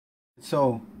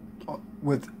So,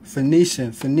 with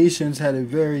Phoenicians had a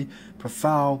very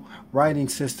profound writing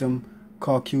system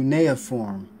called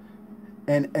cuneiform.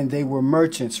 And they were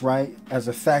merchants, right? As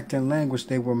a fact in language,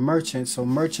 they were merchants. So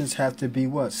merchants have to be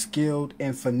what? Skilled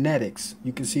in phonetics.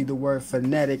 You can see the word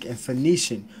phonetic and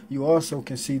Phoenician. You also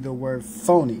can see the word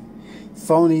phony.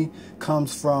 Phony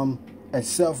comes from a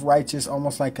self-righteous,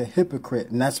 almost like a hypocrite.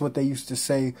 And that's what they used to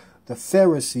say the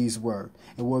Pharisees were.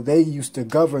 And well, they used to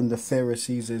govern the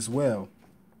Pharisees as well.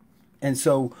 And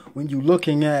so when you're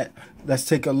looking at, let's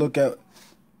take a look at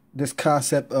this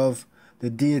concept of the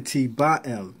deity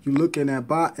Baal. You're looking at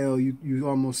Baal, you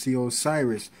almost see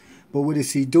Osiris. But what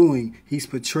is he doing? He's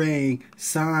portraying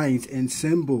signs and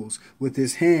symbols with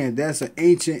his hand. That's an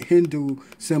ancient Hindu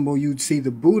symbol. You'd see the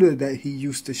Buddha that he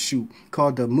used to shoot,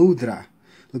 called the mudra.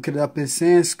 Look it up in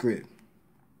Sanskrit.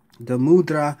 The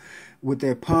mudra with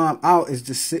their palm out is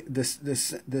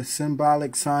the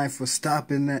symbolic sign for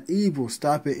stopping the evil,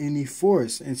 stopping any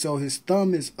force. And so his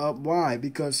thumb is up wide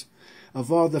because of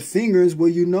all the fingers, well,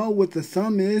 you know what the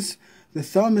thumb is. The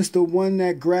thumb is the one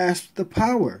that grasps the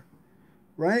power,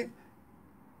 right?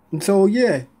 And so,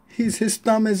 yeah, his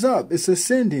thumb is up. It's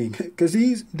ascending because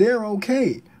they're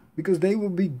okay because they will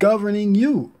be governing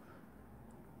you.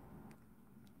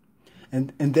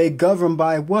 And they govern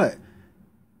by what?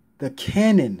 The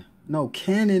canon. No,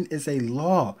 canon is a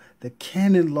law. The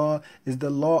canon law is the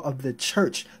law of the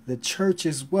church. The church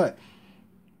is what?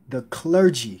 The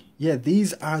clergy. Yeah,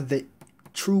 these are the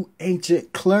true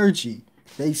ancient clergy.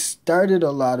 They started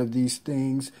a lot of these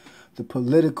things, the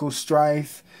political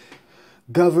strife,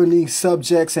 governing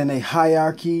subjects and a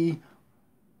hierarchy,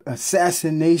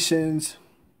 assassinations.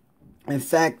 In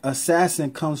fact,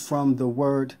 assassin comes from the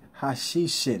word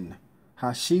hashishin.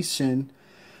 Hashishin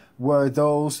were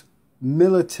those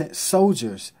militant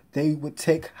soldiers. They would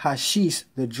take hashish,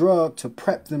 the drug, to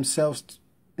prep themselves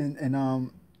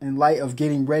in light of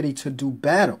getting ready to do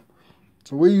battle.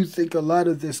 So where do you think a lot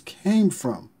of this came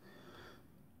from?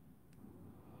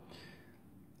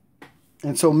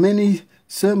 And so many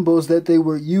symbols that they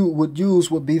would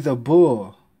use would be the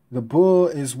bull. The bull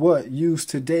is what? Used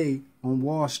today on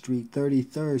Wall Street,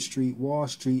 33rd Street. Wall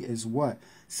Street is what?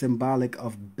 Symbolic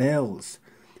of bells.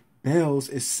 Bells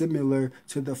is similar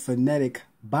to the phonetic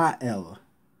Baal.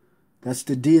 That's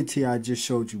the deity I just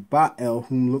showed you. Baal,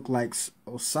 whom looked like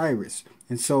Osiris.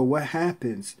 And so what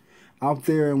happens? Out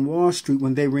there in Wall Street,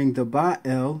 when they ring the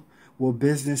Baal, well,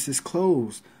 business is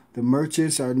closed. The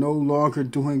merchants are no longer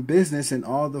doing business, and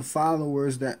all the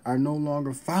followers that are no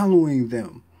longer following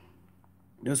them.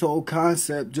 This whole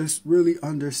concept, just really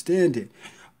understand it.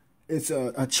 It's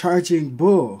a charging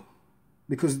bull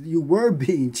because you were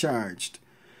being charged.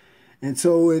 And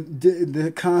so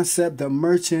the concept, the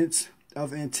merchants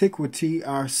of antiquity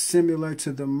are similar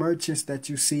to the merchants that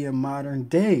you see in modern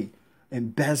day.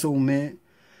 Embezzlement,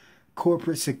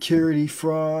 corporate security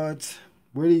frauds.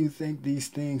 Where do you think these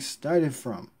things started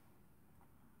from?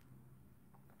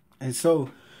 And so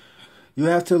you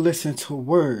have to listen to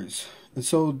words. And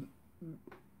so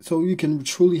you can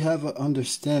truly have an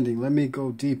understanding. Let me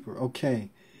go deeper. Okay.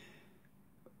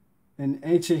 In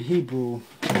ancient Hebrew,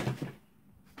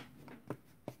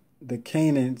 the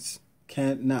Canaanites,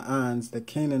 the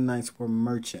Canaanites were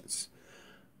merchants.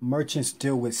 Merchants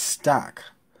deal with stock.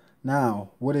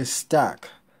 Now, what is stock?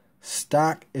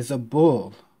 Stock is a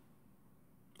bull,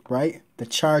 right? The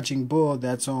charging bull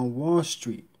that's on Wall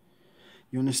Street.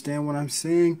 You understand what I'm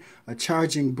saying? A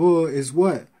charging bull is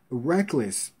what?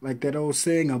 Reckless. Like that old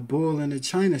saying, a bull in a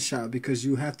china shop, because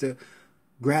you have to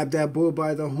grab that bull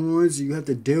by the horns. You have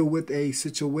to deal with a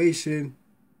situation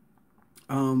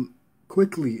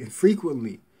quickly and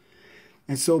frequently.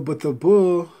 And so, but the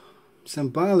bull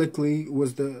symbolically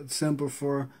was the symbol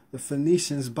for the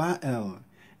Phoenicians, Baal.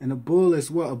 And a bull is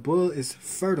what? A bull is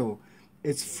fertile.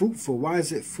 It's fruitful. Why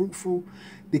is it fruitful?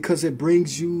 Because it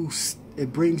brings you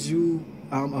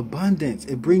abundance.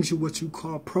 It brings you what you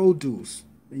call produce.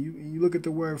 You look at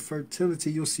the word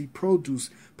fertility, you'll see produce.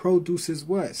 Produce is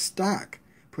what? Stock,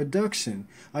 production.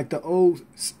 Like the old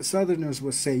Southerners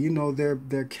would say, you know,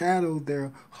 their cattle,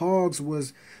 their hogs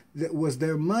was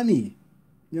their money.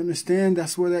 You understand?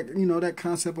 That's where that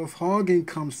concept of hogging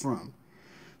comes from.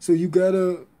 So you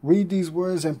gotta read these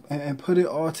words and put it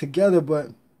all together, but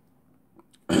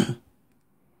yeah,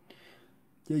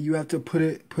 you have to put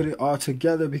it all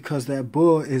together because that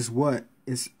bull is what?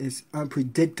 It's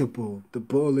unpredictable. The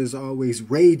bull is always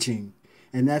raging.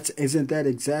 And isn't that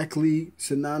exactly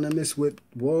synonymous with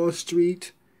Wall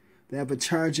Street? They have a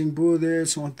charging bull there.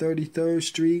 It's on 33rd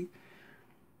Street.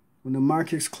 When the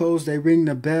markets close, they ring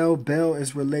the bell. Bell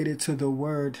is related to the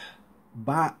word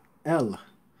Baal.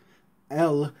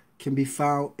 El can be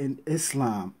found in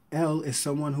Islam. El is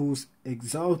someone who's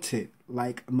exalted,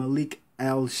 like Malik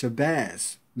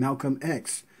al-Shabazz, Malcolm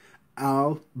X.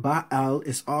 Al-Ba'al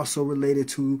is also related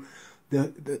to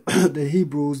the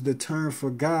Hebrews, the term for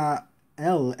God,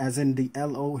 El, as in the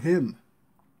Elohim,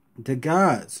 the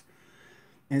gods.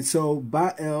 And so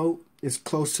Ba'al is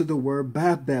close to the word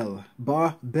Babel.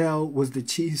 Babel was the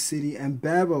chief city in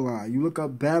Babylon. You look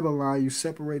up Babylon, you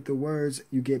separate the words,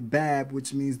 you get Bab,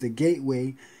 which means the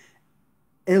gateway.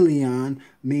 Elion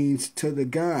means to the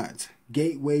gods,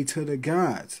 gateway to the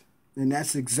gods. And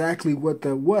that's exactly what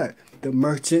the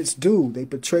merchants do. They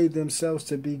portray themselves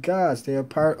to be gods. They are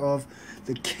part of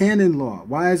the canon law.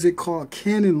 Why is it called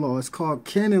canon law? It's called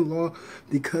canon law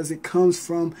because it comes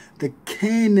from the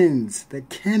Canaans, the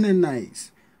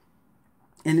Canaanites.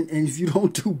 And if you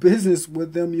don't do business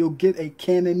with them, you'll get a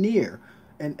cannoneer.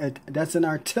 And that's an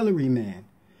artilleryman.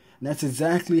 And that's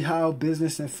exactly how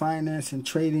business and finance and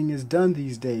trading is done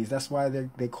these days. That's why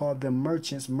they call them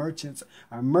merchants. Merchants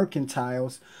are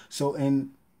mercantiles. So in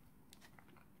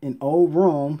old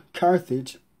Rome,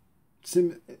 Carthage,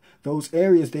 those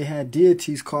areas, they had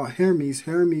deities called Hermes.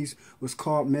 Hermes was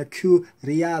called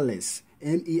Mercurialis.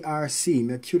 M-E-R-C.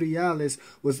 Mercurialis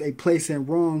was a place in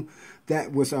Rome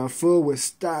that was full with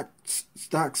stocks,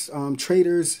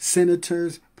 traders,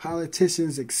 senators,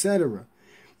 politicians, etc.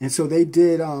 And so they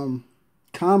did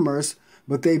commerce,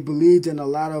 but they believed in a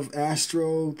lot of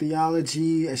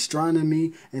astrotheology,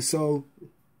 astronomy. And so,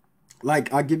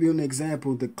 like, I'll give you an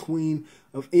example, the Queen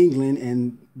of England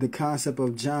and the concept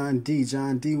of John Dee.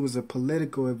 John Dee was a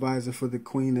political advisor for the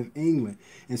Queen of England.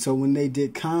 And so when they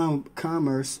did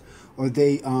commerce, or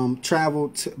they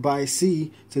traveled by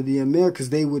sea to the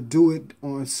Americas, they would do it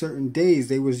on certain days.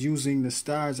 They was using the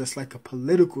stars as like a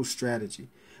political strategy.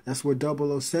 That's where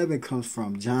 007 comes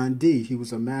from. John Dee. He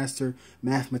was a master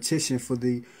mathematician for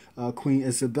the Queen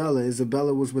Isabella.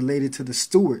 Isabella was related to the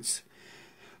Stuarts.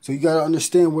 So you got to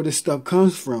understand where this stuff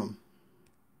comes from.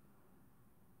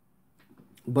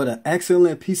 But an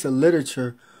excellent piece of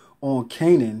literature on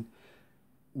Canaan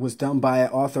was done by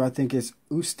an author, I think it's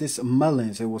Eustace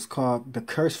Mullins. It was called The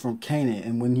Curse from Canaan.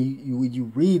 And when you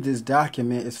read this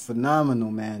document, it's phenomenal,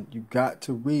 man. You got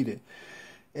to read it.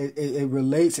 It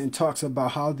relates and talks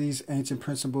about how these ancient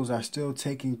principles are still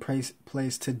taking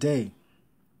place today.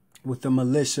 With the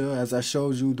militia, as I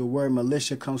showed you, the word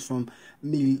militia comes from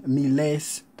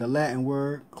miles, the Latin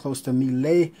word, close to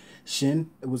miletian.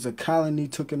 It was a colony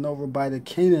taken over by the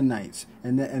Canaanites.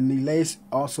 And miles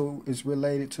also is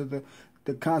related to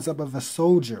the concept of a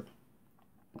soldier.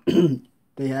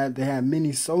 They had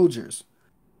many soldiers.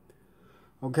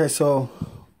 Okay, so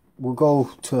we'll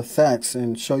go to facts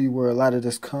and show you where a lot of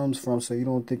this comes from, so you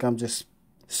don't think I'm just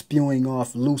spewing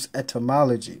off loose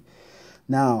etymology.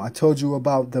 Now, I told you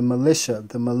about the militia.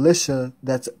 The militia,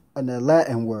 that's a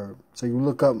Latin word. So you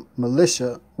look up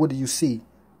militia, what do you see?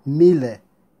 Mile.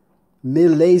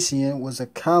 Milesian was a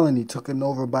colony taken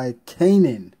over by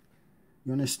Canaan.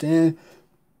 You understand?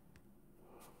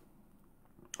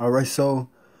 All right, so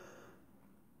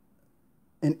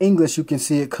in English, you can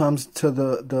see it comes to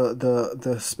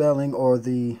the spelling or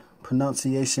the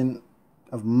pronunciation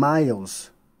of miles.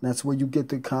 That's where you get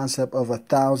the concept of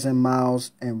 1,000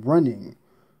 miles and running.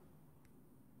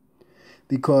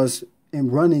 Because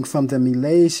in running from the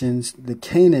Milesians, the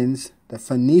Canaans, the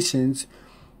Phoenicians,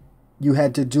 you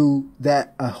had to do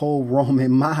that a whole Roman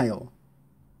mile.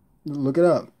 Look it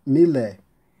up. Mile.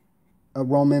 A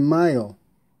Roman mile.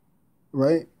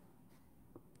 Right?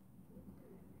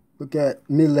 Look at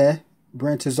mille,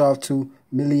 branches off to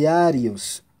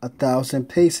miliarius, 1,000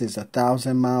 paces,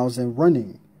 1,000 miles in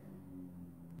running.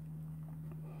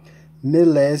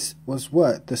 Miles was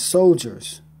what? The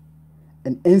soldiers,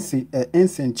 an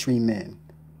infantryman,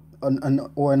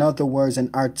 or in other words, an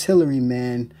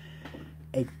artilleryman,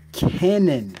 a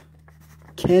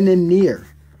cannoneer.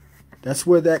 That's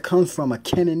where that comes from. A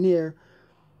cannoneer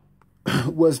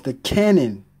was the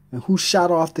cannon. And who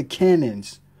shot off the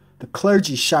cannons? The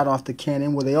clergy shot off the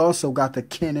cannon, where they also got the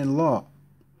canon law.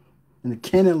 And the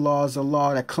canon law is a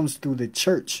law that comes through the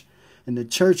church. And the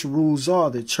church rules all.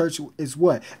 The church is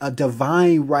what? A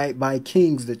divine right by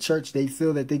kings. The church, they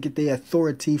feel that they get their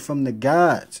authority from the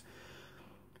gods.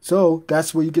 So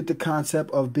that's where you get the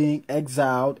concept of being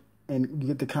exiled, and you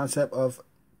get the concept of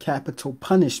capital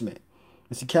punishment.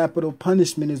 And see, capital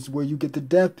punishment is where you get the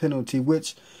death penalty,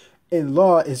 which in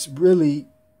law is really,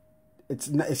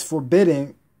 it's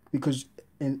forbidden, because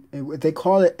they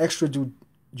call it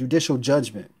extrajudicial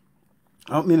judgment.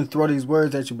 I don't mean to throw these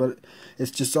words at you, but it's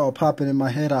just all popping in my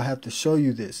head. I'll have to show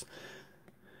you this.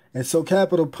 And so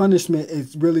capital punishment,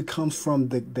 it really comes from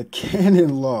the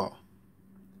canon law.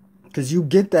 Because you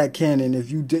get that canon if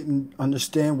you didn't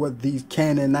understand what these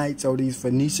Canaanites or these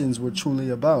Phoenicians were truly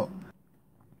about.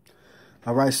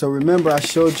 All right, so remember I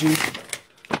showed you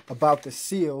about the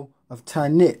seal of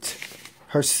Tanit.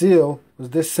 Her seal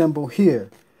was this symbol here.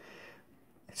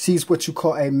 She's what you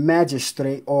call a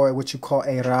magistrate, or what you call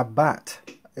a rabat.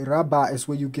 A rabat is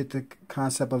where you get the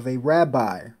concept of a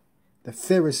rabbi. The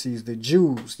Pharisees, the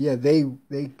Jews, yeah, they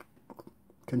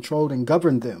controlled and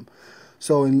governed them.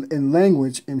 So in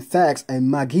language, in facts, a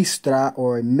magistra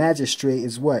or a magistrate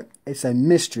is what? It's a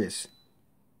mistress.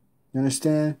 You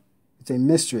understand? It's a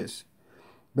mistress.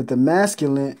 But the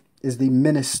masculine is the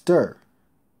minister.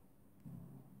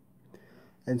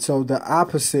 And so the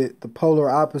opposite, the polar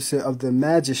opposite of the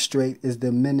magistrate is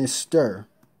the minister.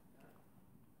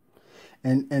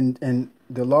 And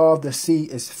the law of the sea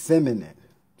is feminine.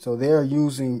 So they're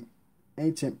using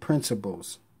ancient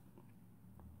principles.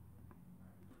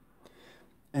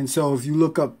 And so if you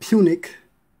look up Punic,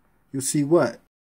 you'll see what?